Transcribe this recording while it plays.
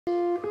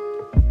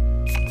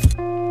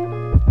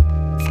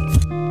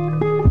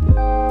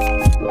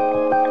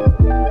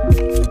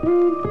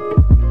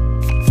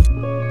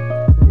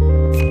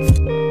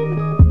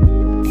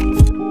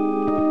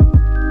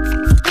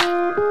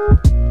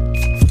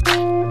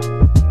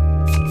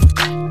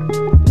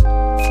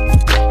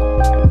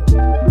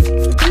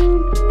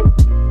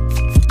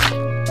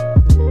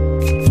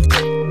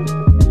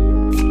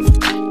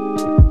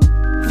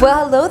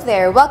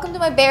there! Welcome to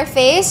my bare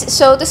face.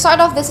 So, to start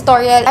off this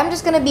tutorial, I'm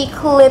just gonna be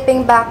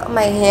clipping back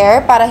my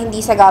hair para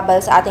hindi sagabal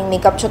sa ating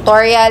makeup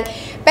tutorial.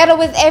 Pero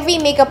with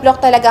every makeup look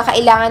talaga,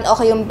 kailangan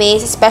okay yung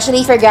base,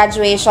 especially for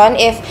graduation.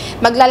 If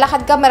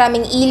maglalakad ka,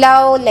 maraming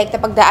ilaw, like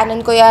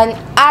napagdaanan ko yan,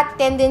 at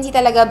tendency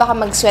talaga baka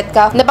mag-sweat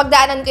ka.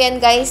 Napagdaanan ko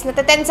yan, guys.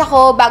 Natatense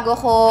ako bago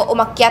ko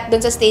umakyat dun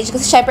sa stage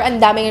kasi syempre ang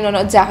daming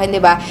nanonood sa akin,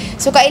 diba?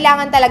 So,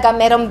 kailangan talaga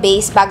merong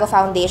base bago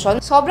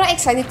foundation. Sobrang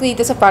excited ko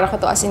dito sa product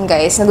ko to, as in,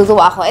 guys.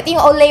 Natutuwa ako. Ito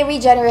yung Olay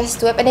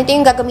Regenerist whip, and ito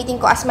yung gagamitin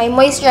ko as my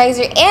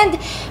moisturizer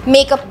and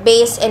makeup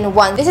base in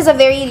one. This is a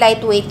very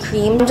lightweight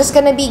cream. I'm just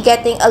gonna be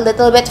getting a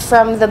little bit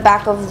from the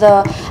back of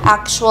the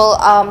actual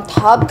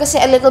tub kasi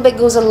a little bit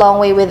goes a long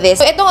way with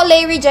this. So, itong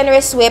Olay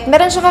Regenerist whip,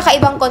 meron siya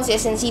kakaibang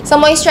consistency. Sa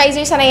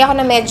moisturizer, sanay ako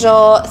na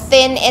medyo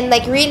thin and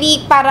like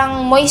really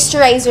parang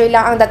moisturizer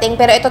lang ang dating.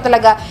 Pero ito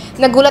talaga,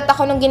 nagulat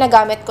ako nung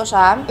ginagamit ko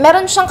siya.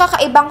 Meron siyang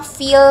kakaibang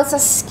feel sa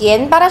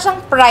skin. Para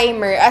siyang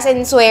primer. As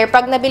in, swear,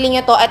 pag nabili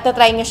nyo to at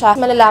na-try nyo siya,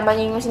 malalaman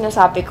nyo yung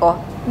sinasabi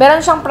ko. Meron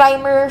siyang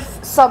primer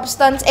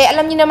substance. Eh,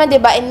 alam niyo naman,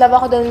 diba, in love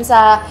ako dun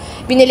sa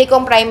binili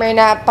kong primer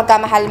na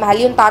pagkamahal-mahal.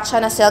 Yung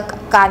Tatcha na silk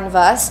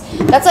canvas.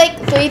 That's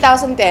like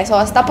 3,000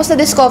 pesos. Tapos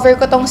na-discover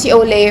ko tong si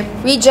Olay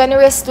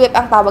Regenerist whip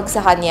ang tawag sa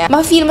kanya.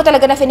 Ma-feel mo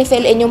talaga na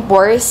finifill in yung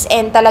pores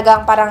and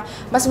talagang parang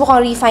mas mukhang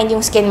refined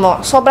yung skin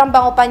mo. Sobrang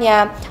bango pa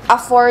niya.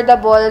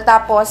 Affordable.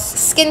 Tapos,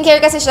 skincare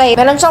kasi siya.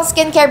 Meron siyang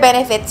skincare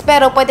benefits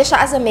pero pwede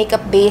siya as a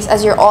makeup base as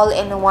your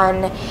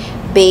all-in-one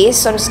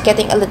base. So, I'm just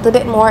getting a little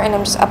bit more and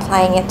I'm just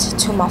applying it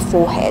to my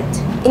forehead.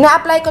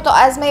 Ina-apply ko to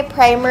as my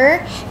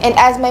primer and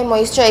as my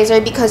moisturizer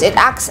because it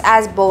acts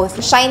as both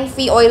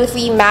shine-free,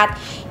 oil-free, matte,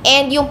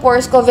 and yung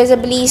pores ko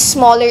visibly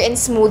smaller and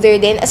smoother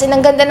din. As in,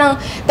 ang ganda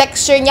ng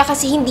texture niya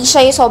kasi hindi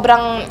siya yung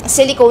sobrang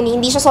silicone,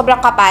 hindi siya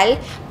sobrang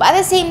kapal. But at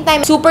the same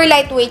time, super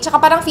lightweight.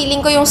 Tsaka parang feeling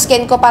ko yung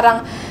skin ko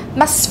parang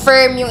mas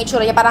firm yung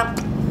itsura niya. Parang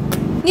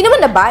hindi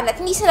naman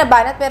nabanat. Hindi siya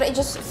nabanat, pero it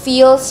just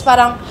feels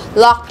parang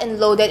locked and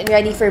loaded and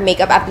ready for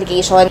makeup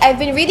application. I've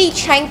been really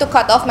trying to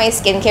cut off my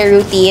skincare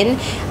routine.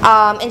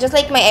 And just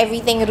like my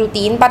everything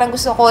routine, parang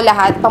gusto ko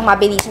lahat pang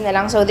mabilisan na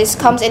lang. So, this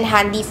comes in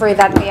handy for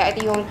that. Kaya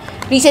ito yung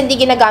recently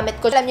ginagamit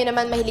ko. Alam nyo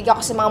naman, mahilig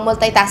ako sa mga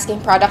multitasking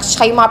products.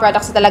 Tsaka yung mga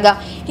products na talaga,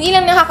 hindi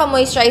lang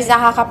nakaka-moisturize,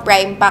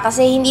 nakaka-prime pa.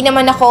 Kasi hindi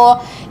naman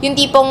ako yung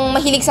tipong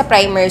mahilig sa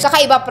primer.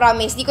 Saka iba,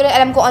 promise. Di ko na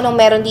alam kung anong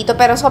meron dito.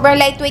 Pero sobrang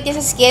lightweight niya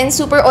sa skin.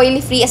 Super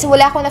oily-free. Kasi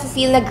wala akong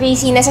na-feel na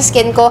greasy na sa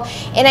skin ko.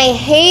 And I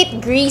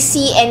hate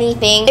greasy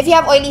anything. If you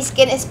have oily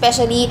skin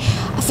especially,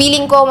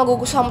 feeling ko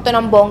magugustuhan mo to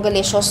ng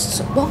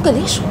bonggalicious.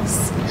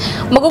 Bonggalicious?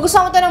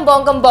 Magugustuhan mo to ng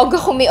bonggang-bongga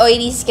kung may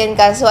oily skin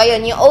ka. So,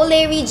 ayun, yung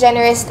Olay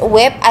Regenerist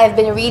whip, I've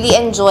been really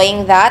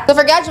enjoying that. So,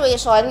 for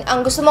graduation,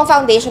 ang gusto mong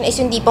foundation is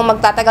yung tipong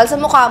magtatagal sa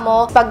mukha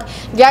mo. Pag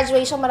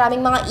graduation, maraming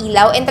mga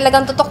ilaw and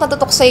talagang tutok na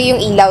tutok sa'yo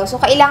yung ilaw. So,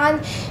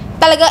 kailangan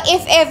talaga,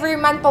 if ever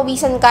man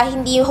pawisan ka,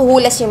 hindi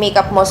huhulas yung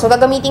makeup mo. So,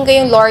 gagamitin ko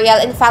yung Loreal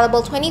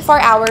Infallible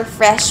 24-Hour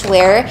Fresh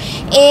Wear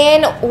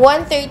in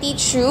 130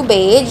 True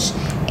Beige.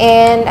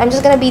 And I'm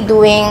just gonna be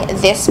doing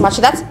this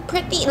much. That's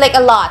pretty, like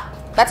a lot.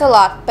 That's a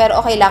lot, pero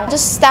okay lang.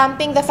 Just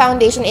stamping the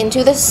foundation into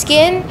the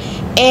skin.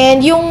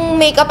 And yung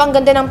makeup, ang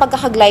ganda ng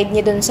pagkakaglide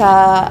niya dun sa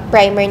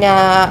primer na,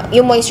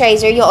 yung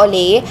moisturizer, yung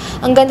Olay.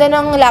 Ang ganda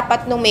ng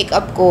lapat ng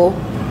makeup ko.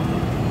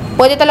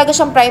 Pwede talaga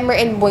siyang primer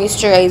and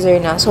moisturizer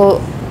na. So,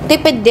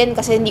 tipid din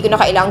kasi hindi ko na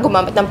kailangan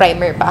gumamit ng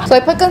primer pa. So,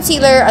 I put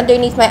concealer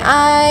underneath my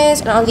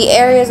eyes and on the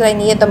areas that I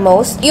need it the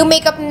most. Yung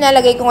makeup na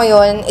nalagay ko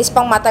ngayon is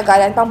pang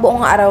matagalan, pang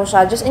buong araw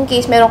siya. Just in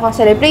case meron kang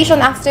celebration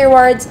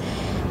afterwards,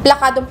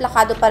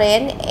 plakadong-plakado pa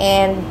rin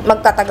and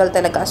magtatagal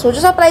talaga. So,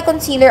 just apply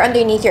concealer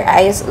underneath your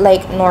eyes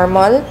like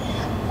normal.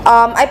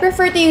 I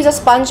prefer to use a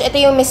sponge. Ito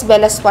yung Miss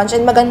Bella sponge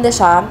and maganda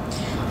siya.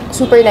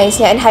 Super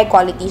nice niya and high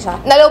quality siya.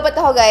 Nalobat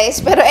ako,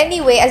 guys. Pero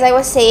anyway, as I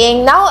was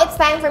saying, now it's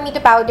time for me to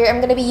powder. I'm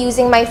gonna be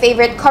using my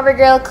favorite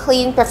Covergirl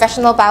Clean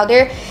Professional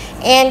Powder.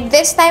 And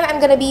this time,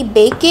 I'm gonna be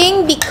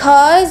baking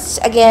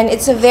because, again,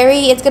 it's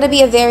gonna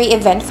be a very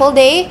eventful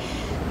day.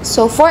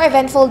 So, for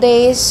eventful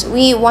days,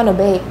 we wanna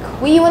bake.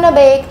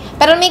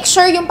 Pero make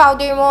sure yung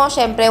powder mo,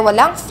 syempre,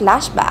 walang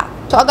flashback.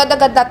 So,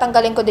 agad-agad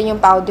tatanggalin ko din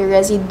yung powder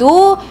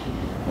residue.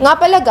 Nga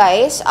pala,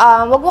 guys,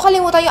 wag mo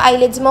kalimutan yung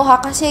eyelids mo,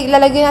 ha? Kasi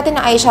lalagyan natin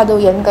ng eyeshadow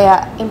yan.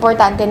 Kaya,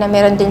 importante na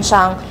meron din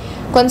siyang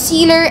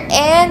concealer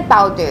and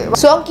powder.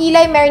 So, ang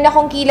kilay, meron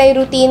akong kilay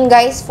routine,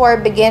 guys,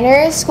 for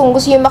beginners. Kung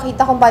gusto nyo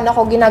makita kung paano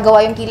ako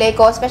ginagawa yung kilay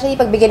ko, especially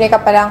pag beginner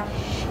ka pa lang,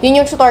 yun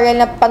yung tutorial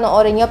na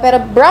panoorin nyo. Pero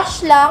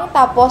brush lang,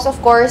 tapos, of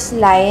course,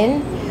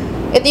 line.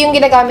 Ito yung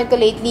ginagamit ko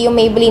lately, yung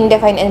Maybelline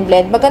Define and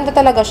Blend. Maganda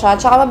talaga siya.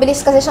 Tsaka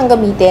mabilis kasi siyang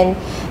gamitin.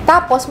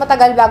 Tapos,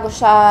 matagal bago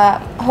siya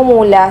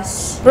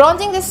humulas.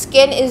 Bronzing the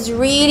skin is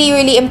really,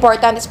 really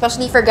important,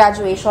 especially for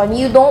graduation.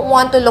 You don't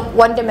want to look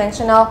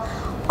one-dimensional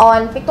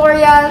on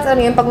pictorials. Ano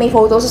yun, pag may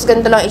photos,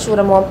 ganito lang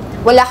itsura mo.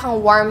 Wala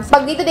kang warmth.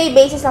 Pag day-to-day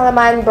basis lang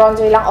naman,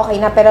 bronzer lang,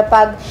 okay na. Pero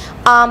pag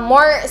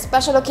more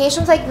special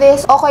occasions like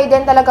this, okay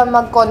din talaga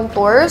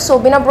mag-contour. So,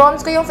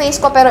 binabronze ko yung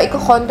face ko, pero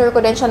i-contour ko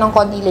din siya ng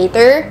konti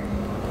later.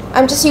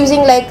 I'm just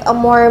using like a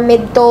more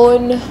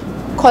mid-tone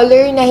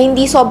color na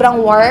hindi sobrang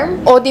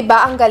warm. O,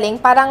 diba, ang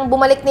galing. Parang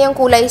bumalik na yung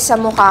kulay sa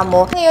mukha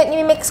mo. Ngayon,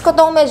 i-mix ko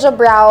tong medyo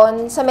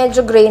brown sa medyo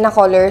gray na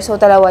color. So,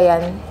 dalawa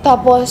yan.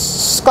 Tapos,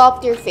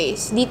 sculpt your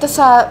face. Dito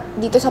sa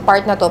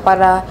part na to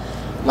para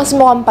mas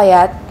mukhang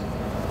payat.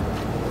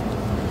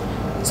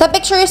 Sa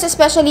pictures,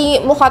 especially,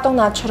 mukha tong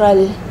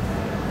natural.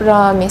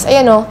 Promise.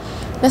 Ayan o.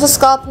 Nasa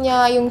sculpt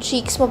niya, yung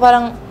cheeks mo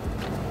parang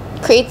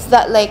creates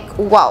that like,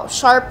 wow,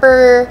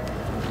 sharper,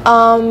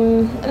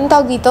 anong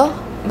tawag dito?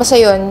 Basta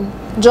yun.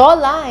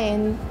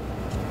 Jawline.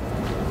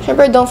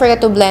 Siyempre, don't forget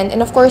to blend.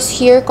 And of course,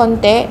 here,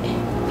 konti.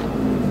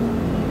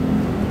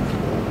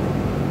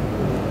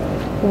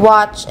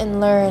 Watch and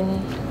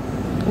learn.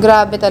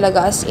 Grabe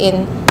talaga, as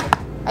in.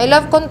 I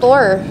love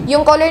contour.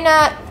 Yung color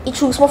na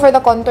i-choose mo for the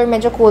contour,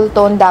 medyo cool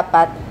tone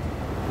dapat.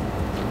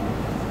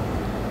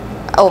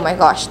 Oh my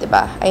gosh,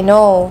 diba? I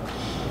know.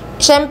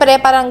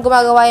 Siyempre, parang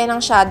gumagawa yan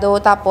ng shadow,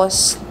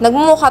 tapos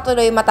nagmumukha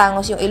tuloy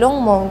matangos yung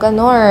ilong mo.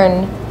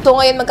 Ganon. So,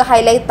 ngayon,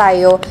 magka-highlight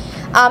tayo.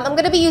 I'm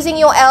gonna be using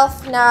yung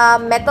e.l.f. na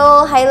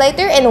metal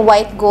highlighter in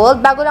white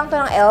gold. Bago lang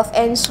to ng e.l.f.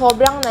 and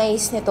sobrang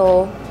nice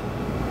nito.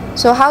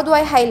 So, how do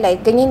I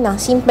highlight? Ganyan lang.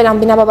 Simple lang.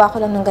 Binababa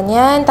ko lang ng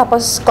ganyan.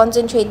 Tapos,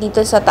 concentrate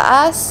dito sa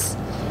taas.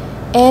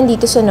 And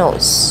dito sa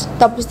nose.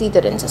 Tapos, dito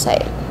rin sa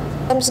side.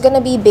 I'm just gonna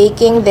be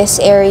baking this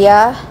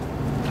area.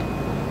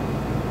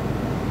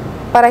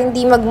 Para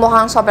hindi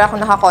magmukhang sobra akong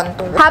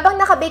naka-contour. Habang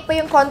nakabake pa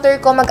yung contour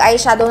ko,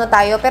 mag-eyeshadow na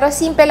tayo. Pero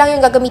simple lang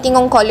yung gagamitin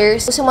kong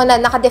colors. Gusto mo na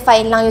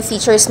naka-define lang yung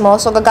features mo.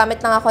 So, gagamit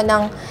lang ako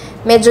ng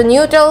medyo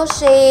neutral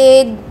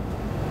shade.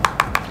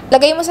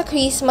 Lagay mo sa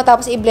crease mo,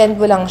 tapos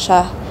i-blend mo lang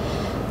siya.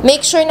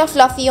 Make sure na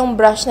fluffy yung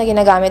brush na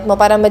ginagamit mo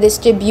para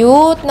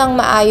ma-distribute ng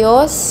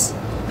maayos.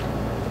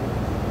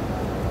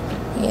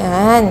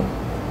 Yan.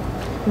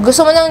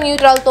 Gusto mo ng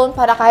neutral tone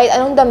para kahit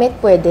anong damit,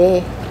 pwede.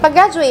 Pag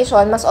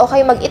graduation, mas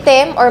okay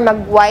mag-itim or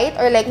mag-white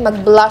or like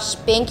mag-blush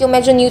pink, yung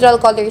medyo neutral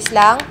colors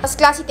lang. Mas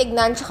classy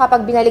tignan, tsaka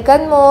pag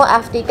binalikan mo,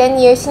 after 10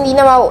 years, hindi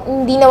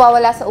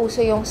nawawala sa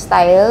uso yung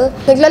style.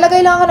 Naglalagay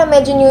lang ako ng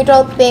medyo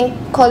neutral pink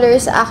color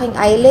sa aking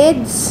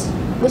eyelids.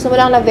 Gusto mo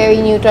lang na very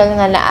neutral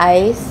nga na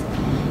eyes.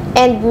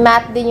 And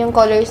matte din yung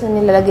colors na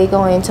nilalagay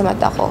ko ngayon sa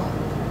mata ko.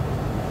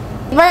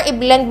 Parang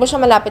i-blend mo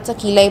siya malapit sa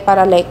kilay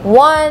para like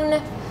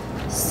one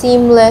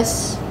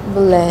seamless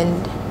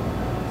blend.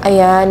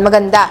 Ayan,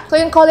 maganda. So,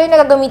 yung color na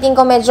gagamitin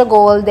ko, medyo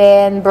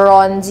golden,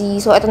 bronzy.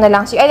 So, ito na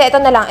lang.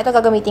 Ito na lang. Ito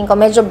gagamitin ko.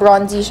 Medyo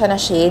bronzy siya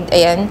na shade.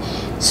 Ayan.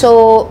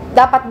 So,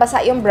 dapat basa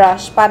yung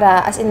brush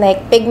para, as in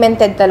like,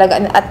 pigmented talaga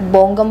at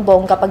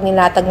bonggang-bongga pag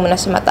nilatag mo na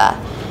sa mata.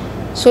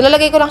 So,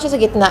 lalagay ko lang siya sa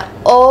gitna.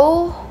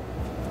 Oh,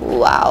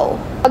 wow.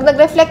 Pag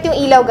nag-reflect yung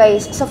ilaw,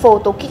 guys, sa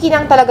photo,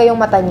 kikinang talaga yung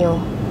mata nyo.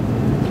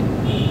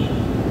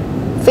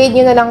 Fade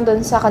nyo na lang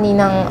dun sa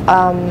kaninang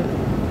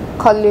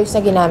colors na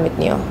ginamit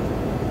nyo.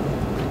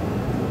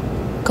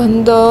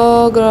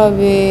 Ganda,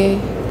 grabe.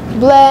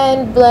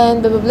 Blend,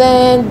 blend,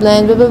 blend,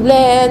 blend,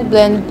 blend,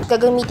 blend.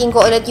 Gagamitin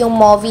ko ulit yung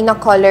mauve na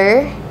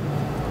color.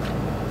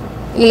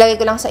 Ilagay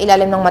ko lang sa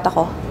ilalim ng mata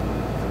ko.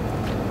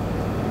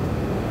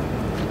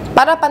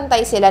 Para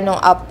pantay sila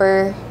nung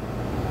upper.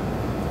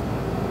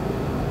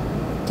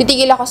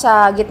 Titigil ako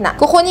sa gitna.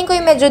 Kukunin ko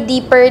yung medyo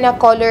deeper na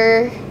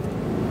color.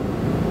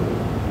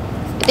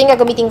 Ito yung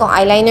gagamitin kong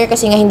eyeliner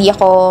kasi nga hindi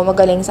ako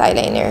magaling sa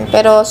eyeliner.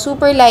 Pero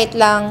super light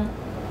lang.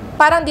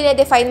 Parang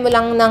dinedefine mo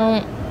lang ng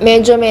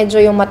medyo-medyo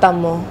yung mata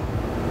mo.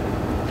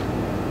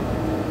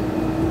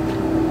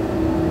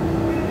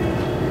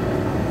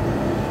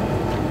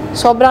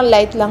 Sobrang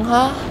light lang,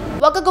 ha?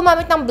 Huwag ka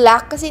gumamit ng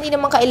black kasi hindi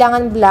naman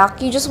kailangan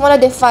black. You just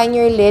wanna define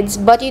your lids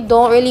but you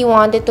don't really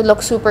want it to look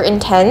super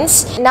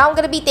intense. Now, I'm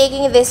gonna be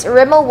taking this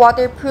Rimmel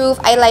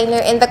Waterproof Eyeliner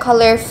in the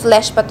color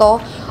Flesh pa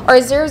to, or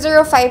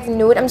 005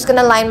 Nude. I'm just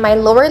gonna line my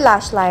lower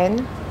lash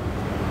line.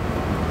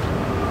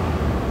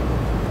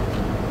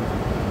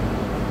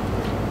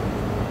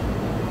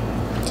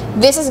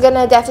 This is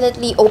gonna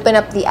definitely open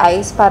up the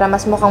eyes para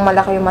mas mukhang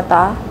malaki yung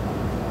mata.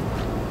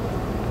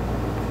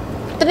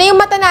 Ito na yung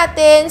mata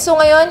natin. So,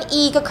 ngayon,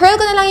 i-curl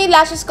ko na lang yung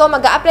lashes ko.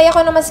 Mag-a-apply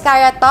ako ng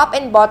mascara, top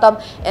and bottom.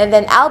 And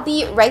then, I'll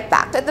be right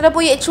back. So, ito na po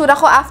yung itsura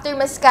ko after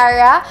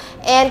mascara.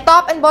 And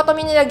top and bottom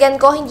yung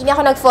nilagyan ko. Hindi na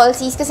ako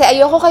nag-falsies kasi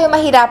ayoko kayo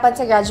mahirapan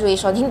sa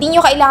graduation. Hindi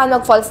nyo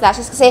kailangan mag-false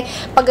lashes kasi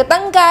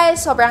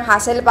pagkatanggal, sobrang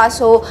hassle pa.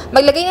 So,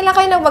 maglagay na lang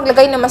kayo ng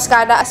maglagay ng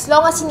mascara as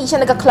long as hindi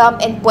siya nagka-clump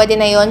and pwede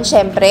na yon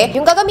syempre.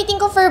 Yung gagamitin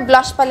ko for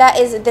blush pala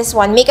is this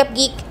one. Makeup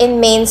Geek in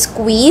Main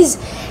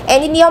Squeeze.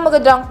 And hindi ako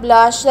mag-drunk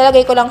blush.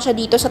 Lalagay ko lang siya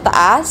dito sa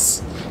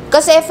taas.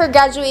 Kasi for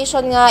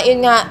graduation nga,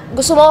 yun nga,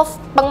 gusto mo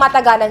pang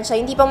matagalan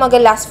siya. Hindi pang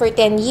mag-last for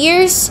 10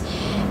 years.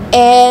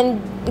 And,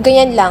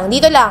 ganyan lang.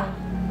 Dito lang.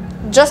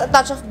 Just a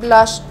touch of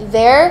blush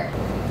there.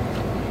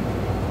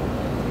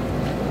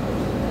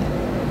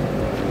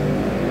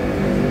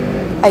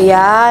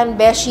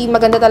 Ayan, beshi,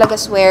 maganda talaga,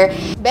 swear.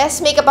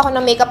 Best makeup ako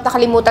ng makeup,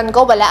 nakalimutan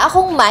ko. Wala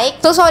akong mic.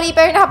 So, sorry,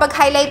 pero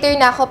nakapag-highlighter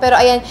na ako. Pero,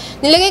 ayan,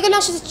 nilagay ko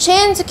lang siya sa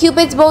chin, sa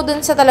cupid's bow,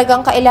 dun sa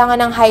talagang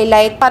kailangan ng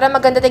highlight para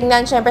maganda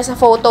tignan, syempre, sa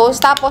photos.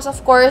 Tapos, of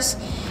course,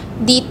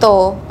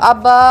 dito,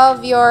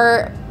 above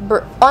your,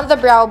 on the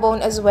brow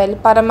bone as well,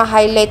 para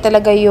ma-highlight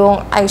talaga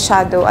yung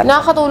eyeshadow.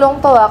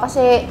 Nakakatulong to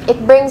kasi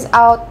it brings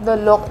out the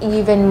look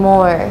even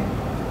more.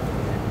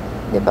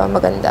 Diba?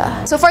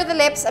 Maganda. So for the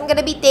lips, I'm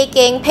gonna be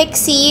taking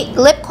Pixi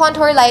Lip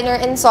Contour Liner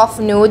in Soft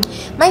Nude.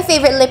 My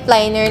favorite lip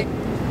liner.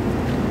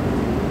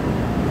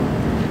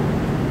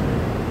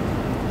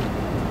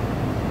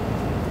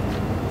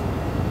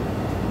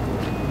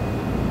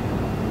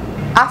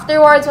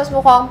 Afterwards, mas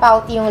mukhang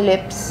pouty yung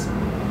lips.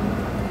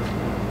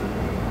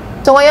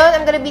 So ngayon,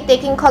 I'm gonna be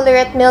taking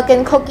Colourette Milk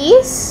and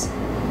Cookies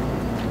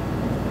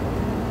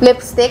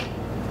lipstick.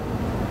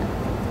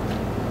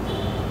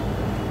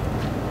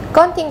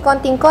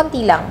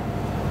 Konti lang.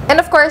 And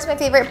of course, my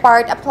favorite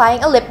part,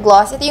 applying a lip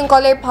gloss. Ito yung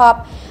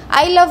Colourpop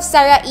I Love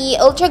Sarah E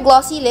Ultra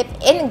Glossy Lip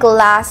in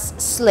Glass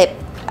Slip.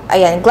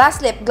 Ayan, glass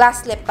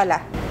lip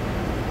pala.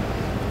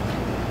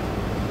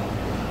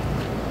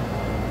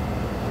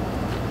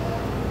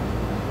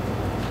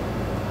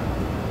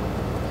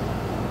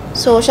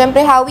 So,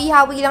 syempre,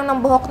 hawi-hawi lang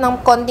ng buhok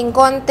ng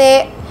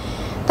konting-konti.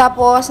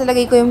 Tapos,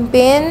 nalagay ko yung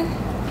pin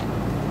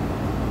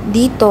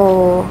dito.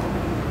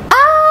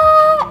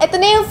 Ito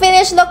na yung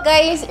finished look,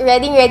 guys.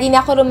 Ready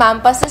na ako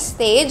rumampas sa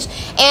stage.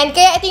 And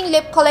kaya ito yung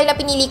lip color na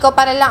pinili ko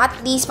para lang at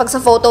least pag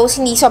sa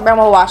photos, hindi sobrang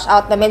ma-wash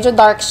out na medyo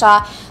dark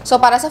siya. So,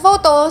 para sa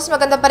photos,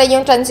 maganda pa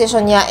rin yung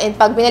transition niya. And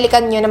pag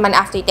binalikan nyo naman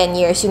after 10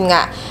 years, yun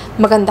nga,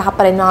 maganda ka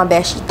pa rin mga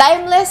beshi.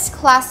 Timeless,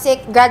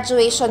 classic,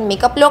 graduation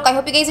makeup look. I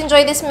hope you guys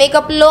enjoyed this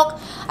makeup look.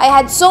 I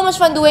had so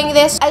much fun doing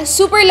this. I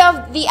super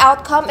loved the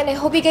outcome and I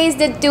hope you guys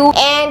did too.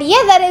 And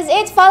yeah, that is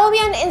it. Follow me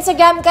on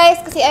Instagram,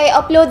 guys, kasi I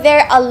upload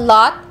there a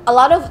lot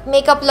of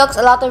makeup looks,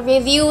 a lot of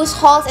reviews,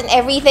 hauls, and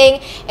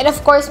everything. And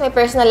of course, my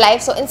personal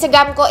life. So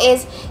Instagram ko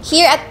is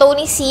here at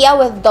Toni Sia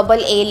with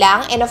AA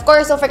lang. And of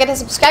course, don't forget to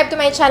subscribe to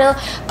my channel.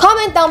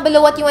 Comment down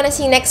below what you want to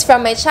see next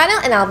from my channel.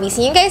 And I'll be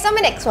seeing you guys on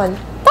my next one.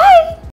 Bye!